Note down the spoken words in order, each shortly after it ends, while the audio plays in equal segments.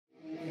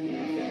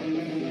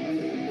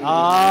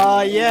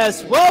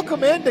Yes.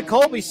 Welcome into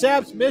Colby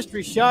Sapp's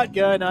Mystery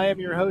Shotgun. I am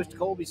your host,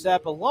 Colby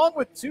Sapp. Along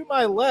with to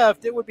my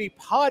left, it would be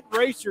Pod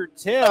Racer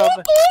Tim.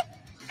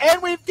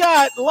 And we've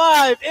got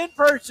live in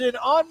person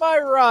on my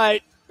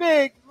right,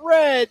 Big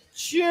Red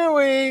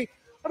Chewy.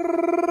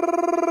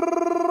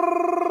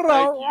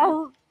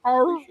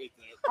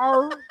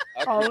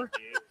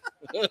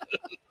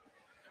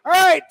 All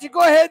right, to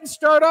go ahead and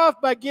start off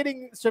by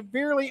getting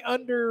severely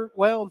under,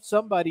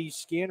 somebody's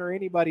skin or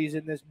anybody's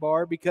in this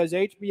bar because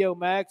HBO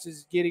Max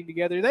is getting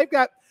together. They've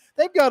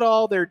got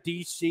all their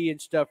DC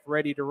and stuff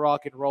ready to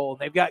rock and roll, and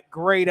they've got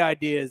great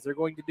ideas. They're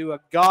going to do a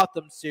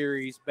Gotham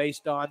series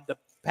based on the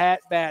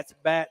Pat Bat's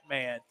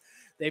Batman.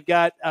 They've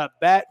got a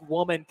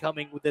Batwoman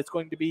coming that's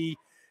going to be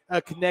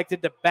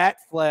connected to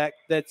Batfleck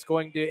that's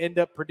going to end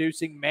up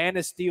producing Man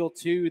of Steel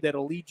 2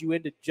 that'll lead you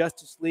into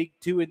Justice League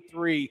 2 and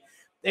 3.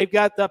 They've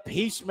got the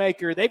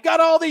Peacemaker. They've got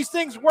all these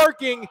things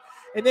working.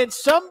 And then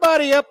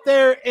somebody up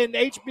there in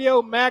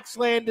HBO Max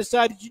land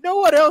decided, you know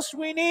what else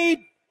we need?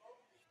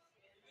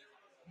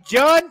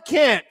 John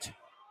Kent.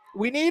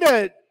 We need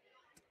a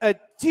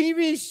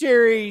TV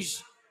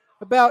series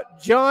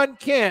about John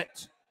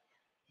Kent.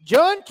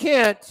 John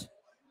Kent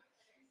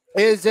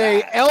is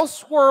a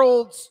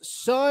Elseworlds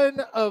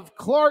son of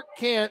Clark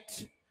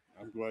Kent.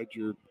 I'm glad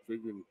you're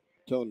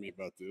telling me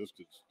about this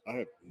because I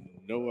have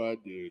no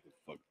idea who the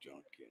fuck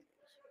John Kent is.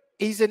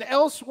 He's an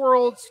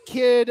Elseworlds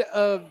kid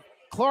of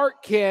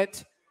Clark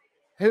Kent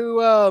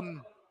who,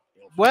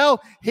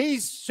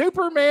 he's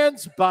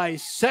Superman's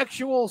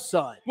bisexual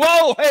son.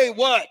 Whoa, hey,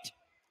 what?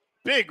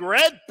 Big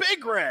Red?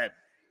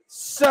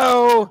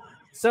 So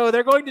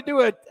they're going to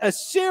do a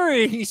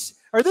series,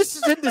 or this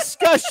is in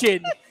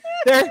discussion.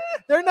 They're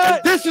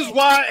not. And this is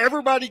why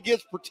everybody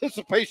gets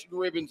participation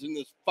ribbons in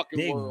this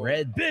fucking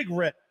world. Big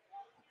Red.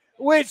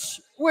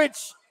 Which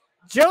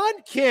John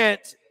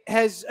Kent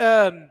has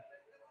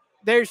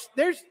there's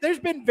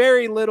been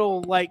very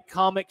little like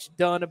comics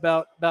done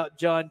about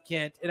John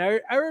Kent. And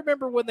I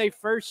remember when they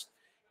first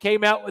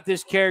came out with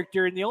this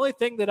character, and the only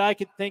thing that I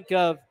could think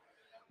of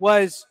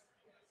was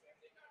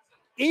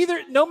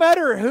either no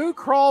matter who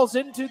crawls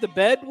into the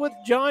bed with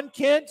John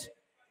Kent,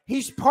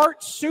 he's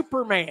part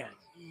Superman.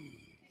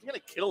 He's going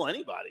to kill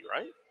anybody,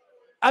 right?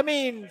 I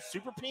mean,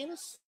 super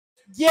penis?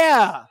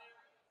 Yeah.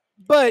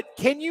 But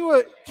can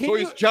you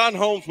he's John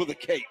Holmes with a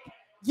cape.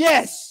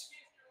 Yes.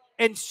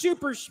 And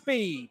super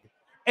speed.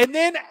 And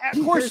then,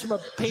 of course, my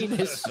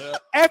penis.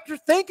 After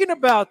thinking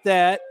about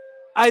that,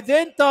 I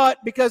then thought,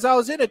 because I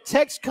was in a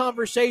text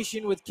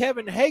conversation with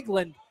Kevin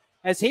Hagelin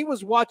as he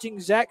was watching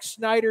Zack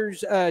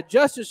Snyder's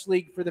Justice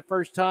League for the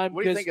first time.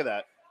 What do you think of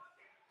that?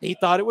 He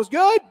thought it was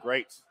good.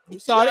 Great. He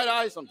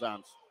thought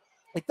sometimes.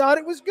 He thought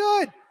it was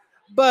good.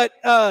 But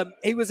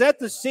he was at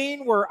the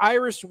scene where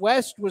Iris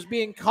West was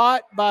being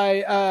caught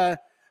by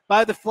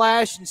the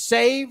Flash and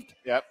saved.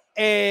 Yep.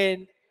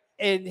 And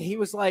he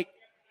was like,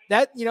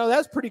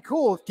 that's pretty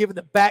cool given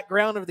the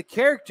background of the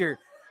character.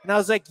 And I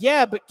was like,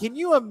 yeah, but can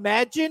you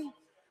imagine,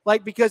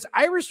 like, because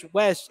Iris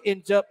West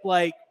ends up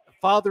like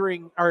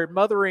mothering,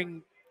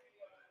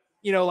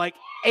 like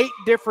 8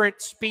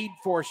 different Speed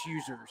Force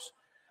users,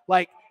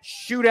 like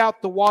shoot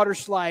out the water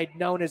slide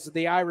known as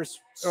the Iris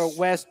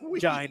West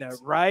vagina,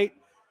 right?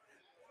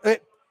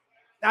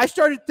 I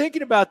started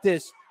thinking about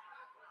this.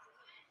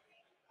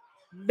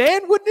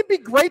 Man, wouldn't it be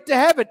great to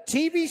have a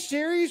TV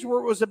series where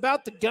it was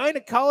about the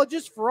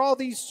gynecologist for all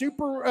these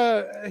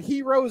super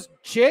heroes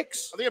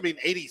chicks? I think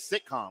it'd be an 80s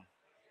sitcom.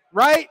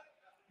 Right?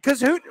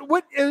 Because it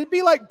would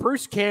be like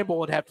Bruce Campbell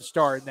would have to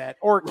star in that,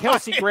 or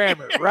Kelsey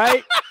Grammer,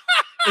 right?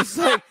 It's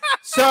like,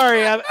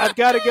 sorry, I've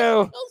got to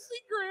go.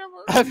 Kelsey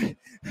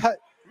Grammer.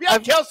 You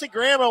have Kelsey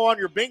Grammer on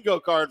your bingo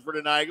card for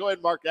tonight. Go ahead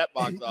and mark that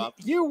box off.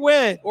 You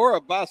win. Or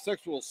a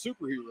bisexual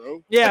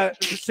superhero. Yeah,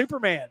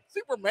 Superman.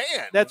 Superman.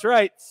 That's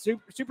right.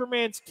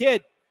 Superman's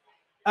kid.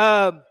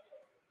 But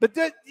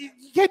can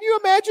you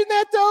imagine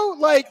that though?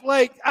 Like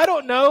I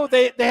don't know.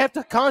 They have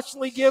to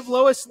constantly give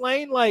Lois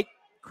Lane like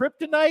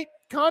kryptonite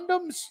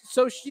condoms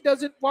so she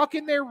doesn't walk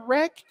in there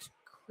wrecked.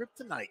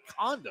 Kryptonite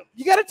condom.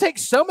 You got to take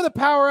some of the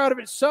power out of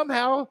it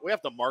somehow. We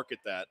have to market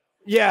that.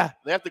 Yeah.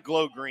 They have to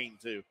glow green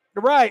too.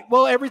 Right.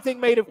 Well,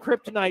 everything made of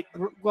kryptonite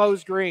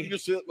glows green. You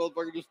just see that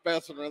motherfucker just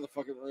passing around the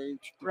fucking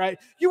range. Right.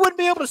 You wouldn't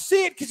be able to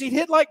see it because he'd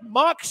hit like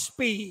Mach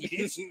speed.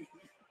 He's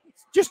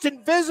just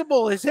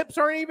invisible. His hips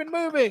aren't even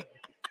moving.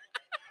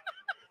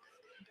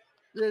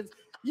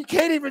 You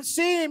can't even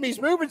see him.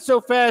 He's moving so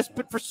fast.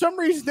 But for some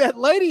reason, that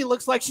lady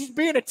looks like she's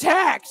being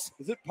attacked.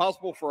 Is it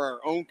possible for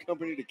our own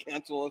company to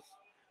cancel us?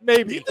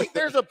 Maybe. Do you think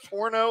there's a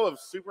porno of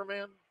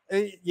Superman?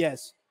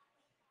 Yes.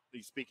 Are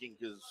you speaking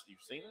because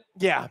you've seen it?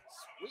 Yeah.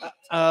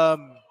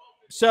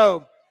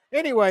 So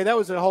anyway, that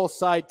was a whole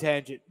side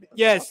tangent.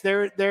 Yes,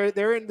 they're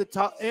in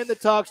the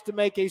talks to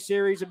make a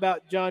series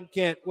about John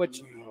Kent,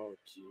 which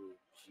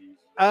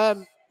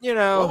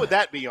what would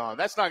that be on?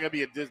 That's not going to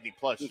be a Disney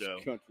Plus show.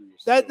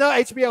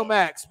 HBO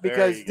Max,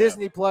 because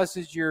Disney go. Plus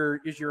is your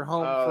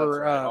home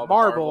for right.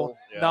 Marvel,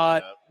 Yeah,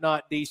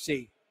 not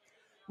DC.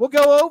 We'll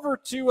go over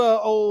to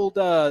old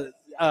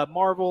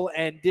Marvel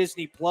and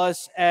Disney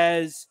Plus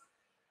as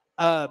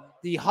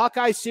the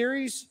Hawkeye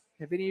series.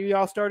 Have any of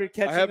y'all started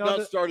catching I have on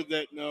not started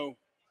that. No,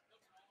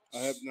 I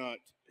have not.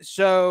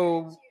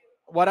 So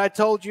what I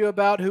told you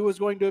about who was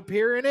going to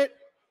appear in it,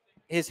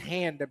 his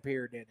hand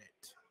appeared in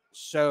it.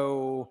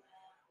 So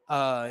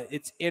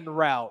it's en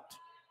route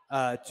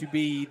to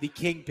be the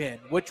Kingpin,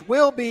 which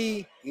will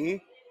be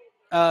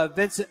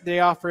Vincent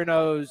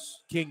D'Onofrio's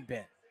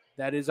Kingpin.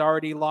 That is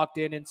already locked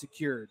in and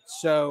secured.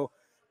 So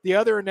the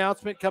other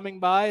announcement coming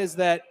by is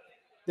that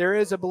there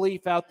is a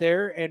belief out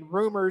there and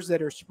rumors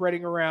that are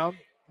spreading around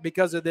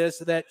because of this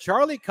that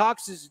Charlie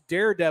Cox's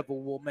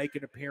Daredevil will make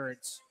an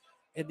appearance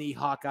in the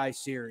Hawkeye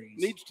series.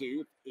 Needs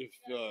to. If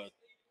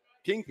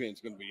Kingpin's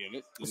going to be in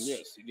it, then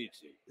yes, he needs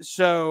to.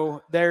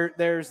 So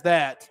there's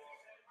that.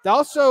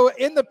 Also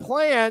in the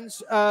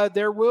plans,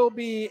 there will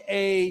be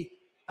a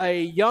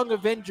Young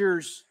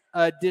Avengers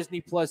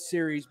Disney Plus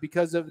series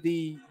because of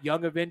the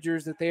Young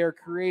Avengers that they are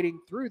creating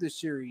through the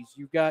series.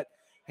 You've got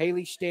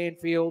Haley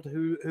Stanfield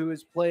who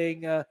is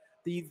playing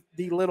the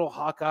little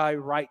Hawkeye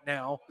right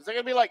now. Is that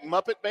gonna be like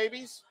Muppet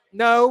Babies?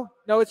 No,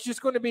 it's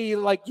just going to be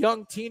like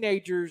young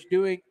teenagers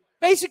doing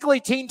basically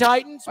Teen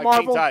Titans, Like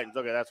Marvel. Teen Titans.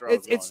 Okay, that's right.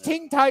 It's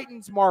Teen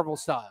Titans Marvel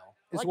style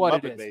is like what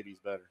Muppet it is. Babies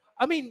better.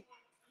 I mean,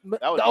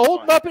 That the would be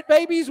old fun. Muppet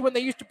Babies when they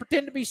used to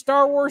pretend to be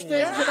Star Wars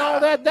things and all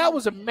that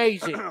was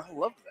amazing. I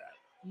loved that.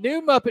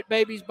 New Muppet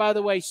Babies, by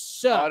the way,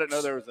 sucks. Oh, I didn't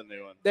know there was a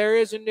new one. There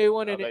is a new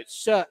one, Oh, and they- it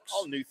sucks.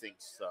 All new things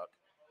suck.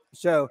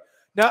 So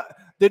now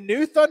the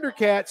new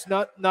Thundercats,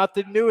 not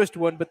the newest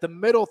one, but the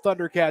middle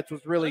Thundercats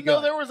was really No,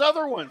 good. there was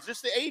other ones,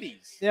 just the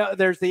 80s. Yeah,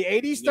 there's the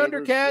 80s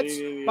Never Thundercats.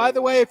 seen any By of the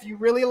them. way, if you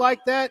really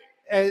like that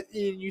and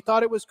you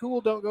thought it was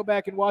cool, don't go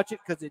back and watch it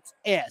because it's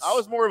S. I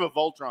was more of a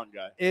Voltron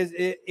guy.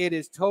 It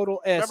is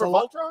total S. Remember A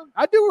lot- Voltron?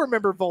 I do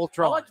remember I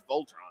Voltron. liked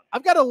Voltron.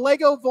 I've got a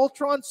Lego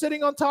Voltron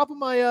sitting on top of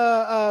my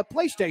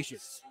PlayStation.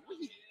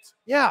 Sweet.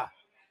 Yeah.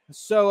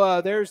 So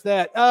there's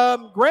that.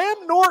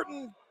 Graham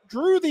Norton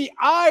drew the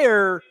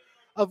ire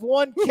of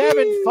one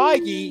Kevin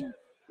Feige.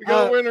 We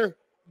got a winner.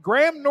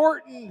 Graham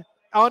Norton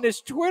on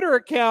his Twitter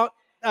account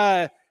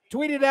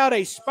tweeted out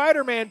a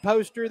Spider-Man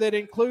poster that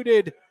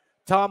included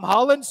Tom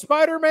Holland's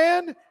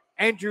Spider-Man,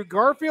 Andrew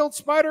Garfield's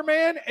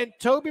Spider-Man, and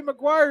Tobey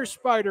Maguire's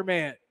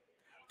Spider-Man.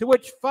 To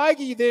which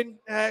Feige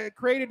then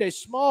created a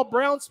small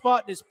brown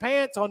spot in his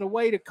pants on the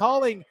way to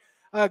calling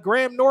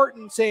Graham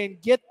Norton, saying,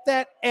 "Get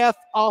that F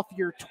off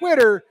your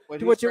Twitter." Wait,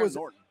 to who's which it Graham was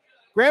Norton?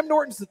 Graham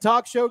Norton's the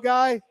talk show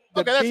guy.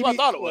 The Okay, that's what I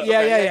thought it was. Yeah,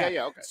 Okay,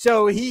 yeah. Okay.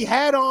 So he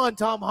had on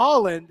Tom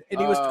Holland, and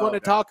he was going to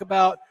okay. talk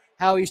about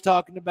how he's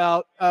talking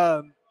about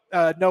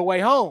No Way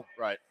Home.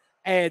 Right.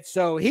 And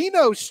so he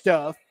knows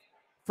stuff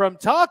from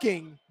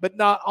talking, but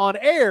not on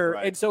air.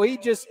 Right. And so he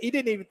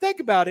didn't even think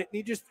about it, and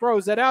he just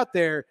throws that out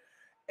there.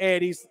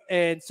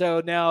 And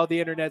so now the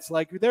internet's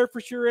like, they're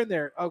for sure in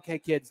there. Okay,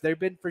 kids, they've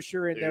been for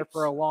sure in there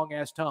for a long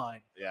ass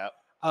time. Yeah.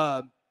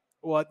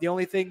 Well, the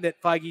only thing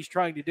that Feige's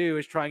trying to do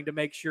is trying to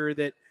make sure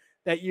that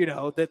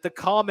the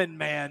common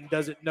man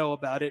doesn't know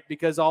about it,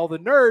 because all the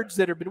nerds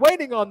that have been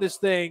waiting on this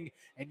thing,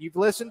 and you've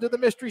listened to the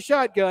Mystery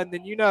Shotgun,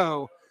 then you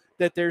know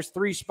that there's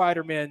 3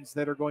 Spider-Mans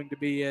that are going to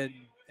be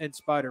in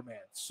Spider-Man.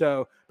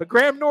 So, but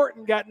Graham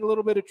Norton got in a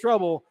little bit of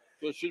trouble.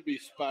 So it should be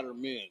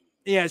Spider-Man.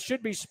 Yeah, it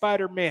should be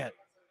Spider-Man.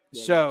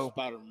 Yeah, So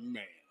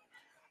Spider-Man.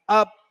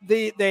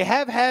 they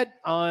have had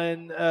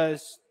on the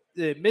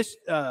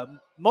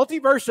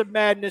Multiverse of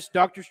Madness,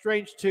 Doctor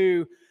Strange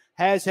 2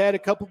 has had a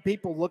couple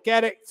people look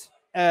at it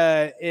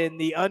in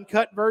the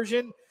uncut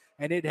version,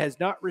 and it has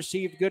not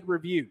received good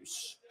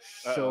reviews.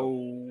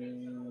 So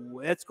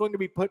that's going to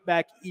be put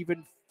back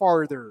even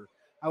farther,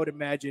 I would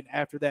imagine,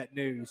 after that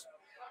news.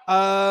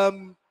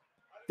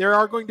 There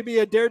are going to be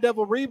a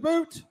Daredevil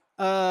reboot.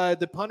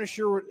 The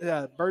Punisher,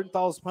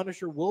 Bernthal's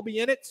Punisher, will be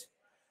in it.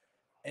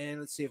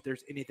 And let's see if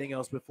there's anything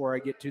else before I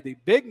get to the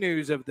big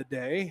news of the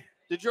day.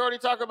 Did you already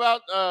talk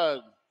about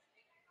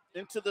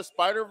Into the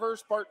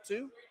Spider-Verse Part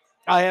 2?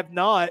 I have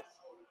not.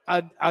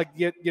 I'll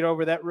get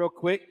over that real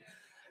quick.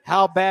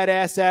 How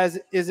badass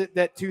is it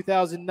that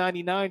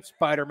 2099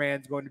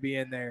 Spider-Man's going to be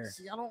in there?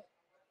 See,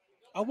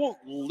 I won't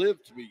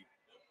live to be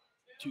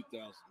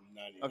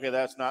 2090. Okay,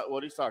 that's not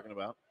what he's talking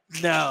about.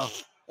 No.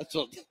 That's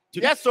a,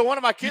 Yeah, so one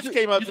of my kids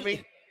came up to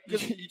me.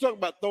 You talk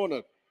about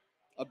throwing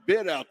a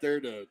bid out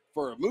there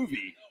for a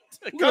movie.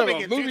 Coming a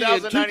in movie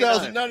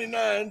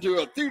 2099 to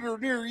a theater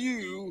near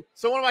you.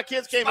 So one of my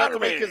kids came up to me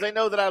Spider-Man. because they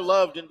know that I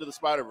loved Into the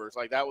Spider-Verse.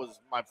 Like, that was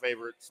my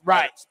favorite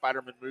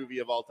Spider-Man movie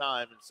of all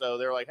time. And so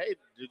they're like, hey,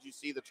 did you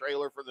see the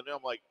trailer for the new?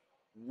 I'm like,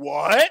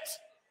 what?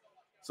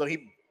 So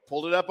he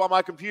pulled it up on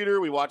my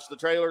computer. We watched the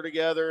trailer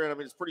together. And, I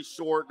mean, it's pretty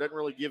short. Doesn't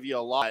really give you a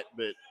lot.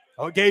 But,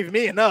 Oh, it gave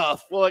me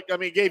enough. well, I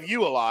mean, it gave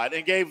you a lot.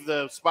 And gave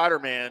the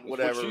Spider-Man, That's what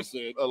whatever, she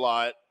said. a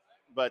lot.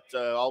 But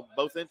all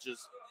both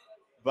inches.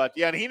 But,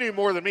 yeah, and he knew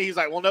more than me. He's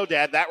like, well, no,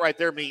 Dad, that right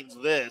there means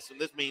this. And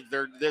this means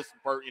they're this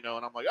part, you know.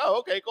 And I'm like, oh,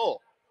 okay, cool.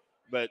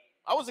 But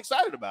I was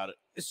excited about it.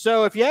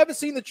 So if you haven't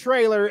seen the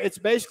trailer, it's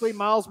basically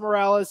Miles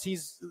Morales.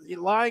 He's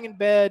lying in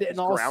bed and He's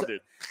all grounded.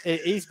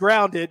 He's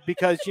grounded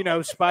because,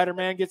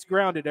 Spider-Man gets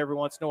grounded every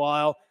once in a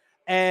while.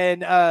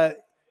 and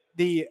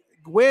the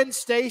Gwen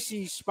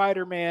Stacy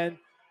Spider-Man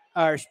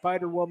or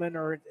Spider-Woman,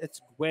 or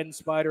it's Gwen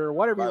Spider, or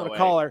whatever By you the want to way,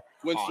 call her.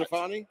 Gwen Hot.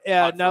 Stefani?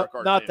 Yeah, Hot for no, a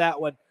cartoon. not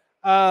that one.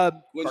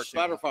 Gwen Cartoon.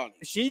 Spider-Fani.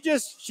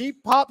 She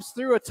pops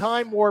through a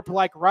time warp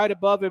like right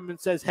above him and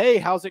says, "Hey,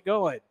 how's it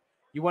going?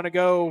 You want to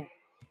go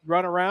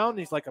run around?" And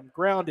he's like, "I'm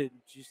grounded."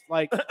 And she's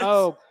like,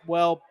 "Oh,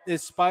 well,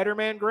 is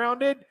Spider-Man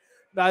grounded?"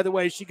 By the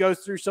way, she goes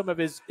through some of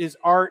his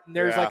art, and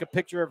there's Yeah. like a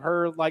picture of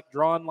her like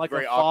drawn like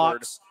Very a awkward.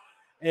 fox,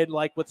 and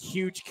like with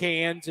huge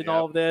cans and Yep.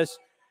 all of this.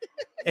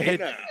 Hey, And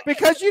now.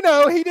 because he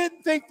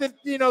didn't think that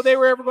they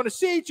were ever going to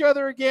see each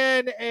other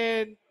again,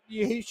 and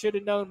he should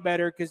have known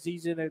better because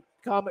he's in a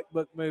comic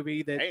book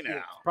movie that Hey, now.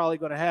 it's probably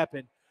going to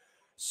happen.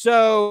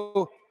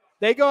 So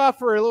they go out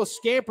for a little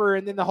scamper,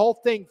 and then the whole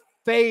thing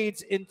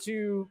fades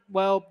into,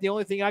 well, the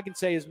only thing I can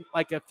say is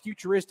like a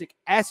futuristic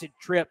acid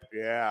trip,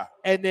 Yeah.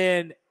 and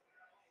then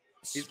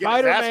He's getting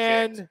his ass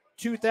Spider-Man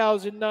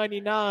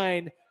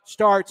 2099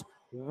 starts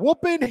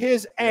whooping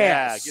his Yeah,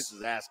 ass. gets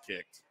his ass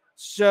kicked.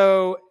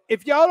 So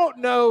if y'all don't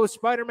know,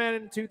 Spider-Man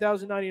in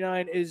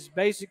 2099 is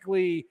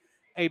basically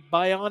a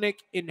bionic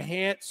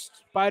enhanced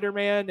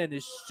Spider-Man, and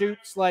his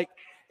suit's like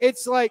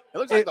it's like It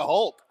looks like the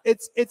Hulk.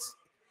 it's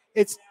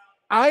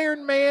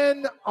Iron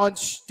Man on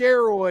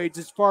steroids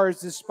as far as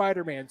the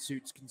Spider-Man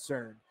suit's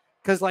concerned.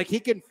 Because like he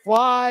can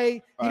fly,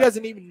 he Right.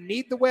 doesn't even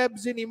need the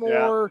webs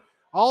anymore.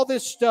 All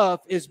this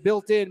stuff is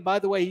built in. By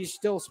the way, he's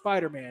still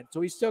Spider-Man,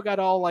 so he's still got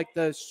all like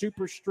the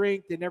super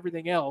strength and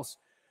everything else.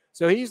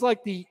 So he's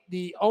like the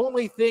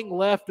only thing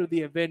left of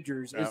the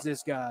Avengers Yeah. is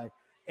this guy,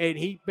 and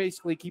he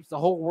basically keeps the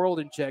whole world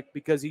in check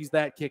because he's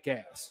that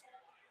kick-ass.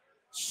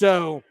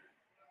 So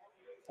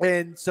to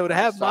have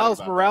excited Miles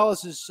about that.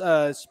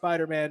 Morales'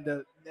 Spider-Man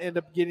to end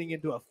up getting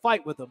into a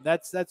fight with him,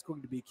 that's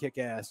going to be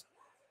kick-ass.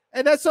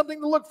 And that's something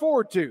to look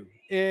forward to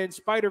in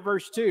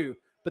Spider-Verse 2.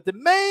 But the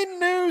main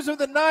news of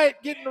the night,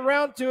 getting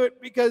around to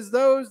it, because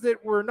those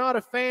that were not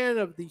a fan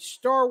of the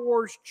Star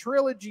Wars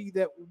trilogy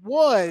that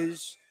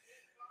was,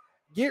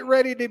 get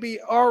ready to be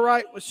all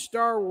right with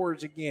Star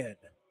Wars again.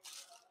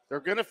 They're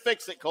going to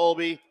fix it,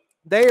 Colby.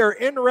 They are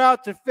en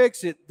route to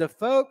fix it. The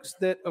folks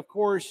that, of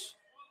course,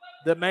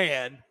 the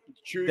man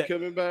Chewie That-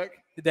 coming back.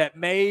 that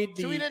made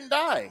Chewie the didn't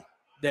die.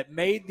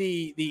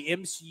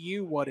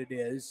 MCU what it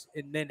is,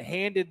 and then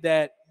handed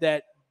that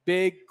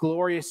big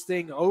glorious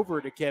thing over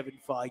to Kevin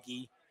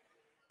Feige,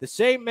 the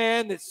same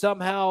man that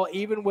somehow,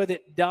 even with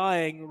it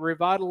dying,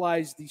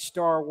 revitalized the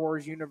Star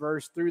Wars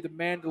universe through the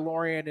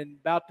Mandalorian and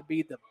about to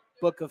be the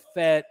Book of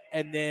Fett,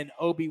 and then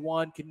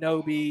Obi-Wan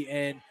Kenobi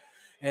and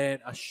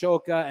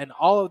Ahsoka and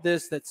all of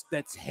this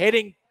that's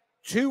heading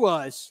to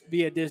us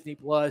via Disney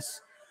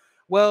Plus.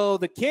 Well,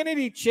 the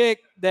Kennedy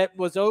chick that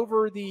was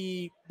over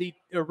the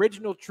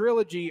original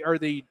trilogy, or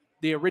the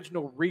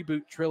original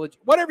reboot trilogy,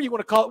 whatever you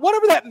want to call it,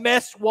 whatever that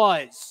mess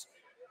was,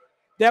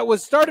 that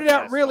was started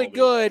out Mess, really Colby.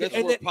 good, That's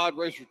and where then Pod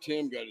Racer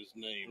Tim got his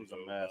name. It was a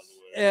though, mess.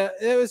 by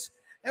the way. it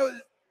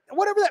was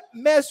whatever that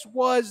mess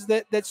was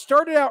that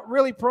started out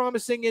really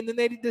promising, and then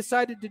they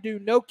decided to do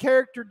no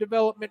character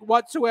development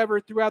whatsoever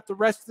throughout the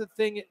rest of the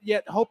thing,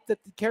 yet hope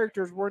that the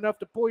characters were enough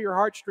to pull your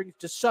heartstrings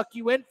to suck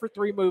you in for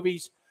 3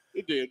 movies.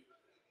 It did.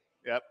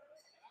 Yep.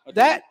 I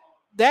did.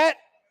 That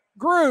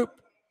group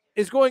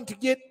is going to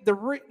get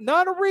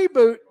not a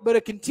reboot, but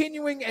a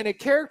continuing and a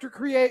character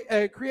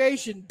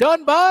creation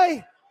done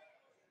by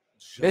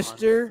Jon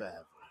Mr.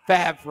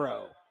 Favreau.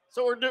 Favreau.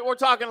 So we're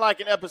talking like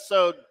an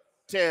episode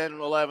 10,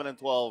 11, and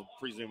 12,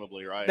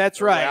 presumably, right?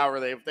 That's Or right.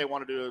 However, if they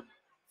want to do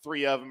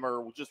 3 of them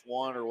or just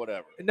 1 or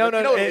whatever. No, You know,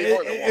 it'll be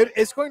more than one.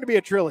 it's going to be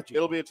a trilogy.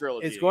 It'll be a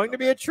trilogy. It's going to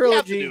be Okay. a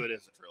trilogy. You have to do it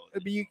as a trilogy.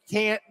 But you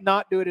can't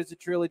not do it as a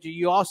trilogy.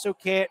 You also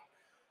can't,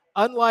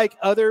 unlike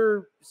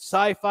other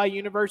sci-fi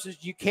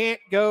universes, you can't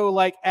go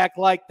act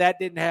like that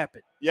didn't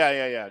happen.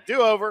 Yeah.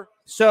 Do over.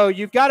 So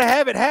you've got to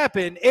have it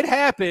happen. It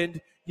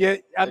happened.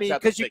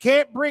 Because you fix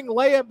can't bring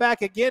Leia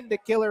back again to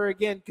kill her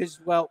again. Because,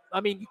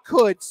 you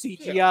could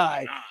CGI, Yeah,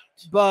 why not?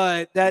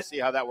 but Let's see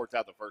how that worked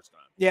out the first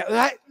time.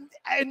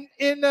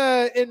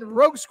 in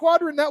Rogue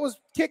Squadron that was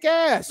kick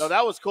ass. No,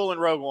 that was cool in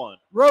Rogue One.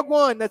 Rogue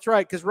One, that's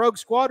right. Because Rogue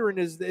Squadron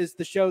is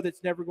the show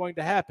that's never going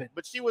to happen.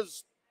 But she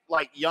was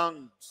like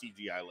young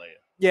CGI Leia.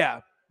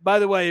 Yeah. By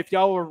the way, if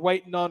y'all were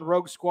waiting on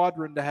Rogue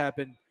Squadron to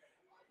happen,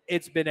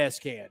 it's been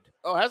S-canned.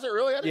 Oh, has it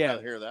really? I didn't Yeah.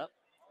 hear that.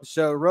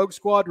 So Rogue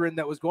Squadron,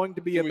 that was going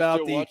to be Can we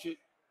about still watch it?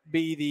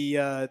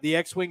 the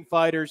X-wing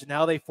fighters and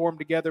how they formed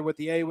together with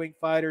the A-wing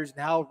fighters and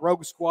how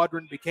Rogue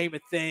Squadron became a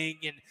thing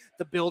and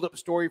the build-up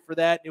story for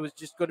that. It was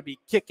just going to be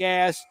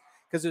kick-ass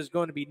because it was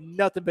going to be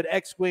nothing but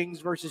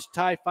X-wings versus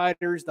TIE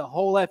fighters, the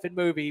whole effing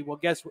movie. Well,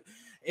 guess what?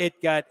 It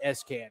got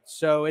S-canned,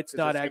 so it's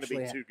not going to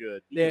actually be too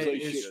good. Yeah, You say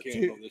it's shit too-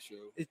 canned on this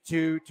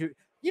show. to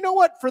you know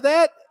what? For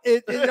that,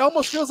 it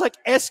almost feels like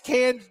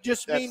S-canned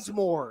just That's- means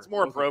more, It's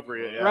more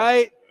appropriate. Yeah.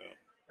 right?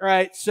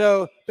 Right.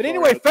 So, but Sorry,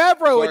 anyway,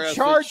 Favreau Sorry, I in said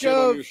charge shit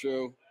on of your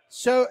show.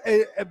 so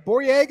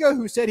Boyega,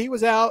 who said he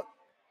was out,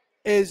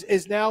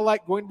 is now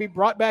going to be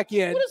brought back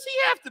in. What does he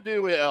have to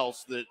do with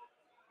else?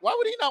 Why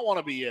would he not want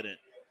to be in it?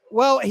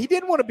 Well, he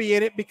didn't want to be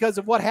in it because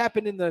of what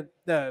happened in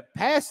the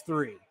past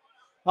 3.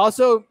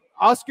 Also,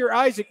 Oscar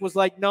Isaac was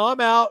like, "No, I'm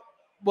out."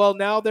 Well,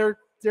 now they're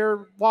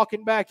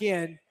walking back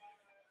in,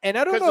 and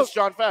I don't Because know. it's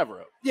Jon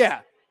Favreau.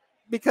 Yeah,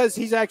 because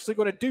he's actually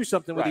going to do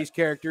something with Right. these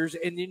characters,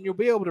 and then you'll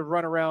be able to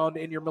run around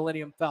in your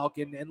Millennium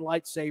Falcon and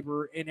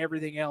lightsaber and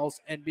everything else,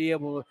 and be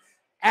able to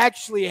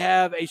actually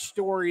have a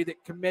story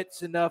that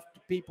commits enough to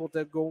people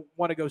to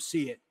want to go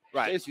see it.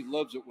 Right. Casey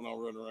loves it when I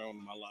run around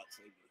with my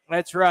lightsaber.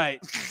 That's right.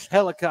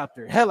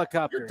 Helicopter.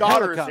 Your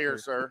daughter helicopter. is here,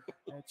 sir.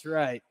 That's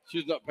right.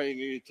 She's not paying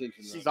any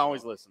attention. She's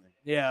always listening.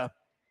 Yeah.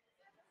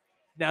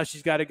 Now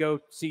she's got to go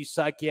see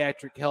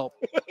psychiatric help.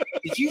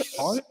 Did you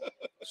fart?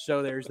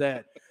 So there's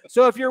that.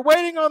 So if you're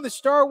waiting on the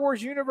Star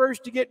Wars universe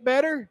to get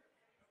better,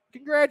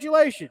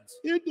 congratulations.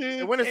 You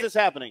did. And when is this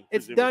happening?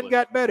 It's done presumably?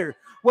 got better.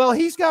 Well,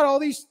 he's got all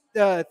these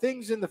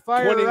things in the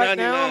fire right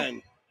now.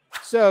 2099.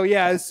 So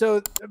yeah,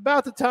 so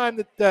about the time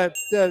that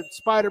the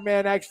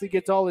Spider-Man actually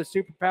gets all his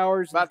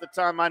superpowers, About the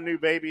time my new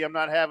baby I'm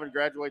not having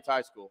graduates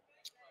high school.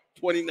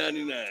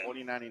 2099.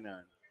 2099.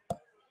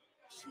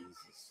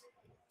 Jesus.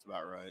 That's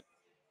about right.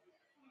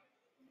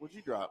 What'd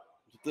you drop?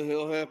 What the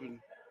hell happened?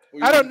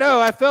 I don't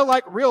know. I felt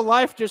like real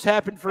life just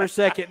happened for a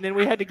second, and then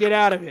we had to get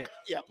out of it.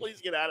 Yeah,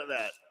 please get out of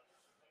that.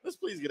 Let's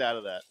please get out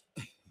of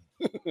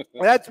that.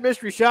 That's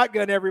Mystery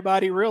Shotgun,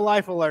 everybody. Real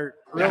life alert.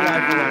 Real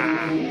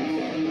life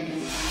alert.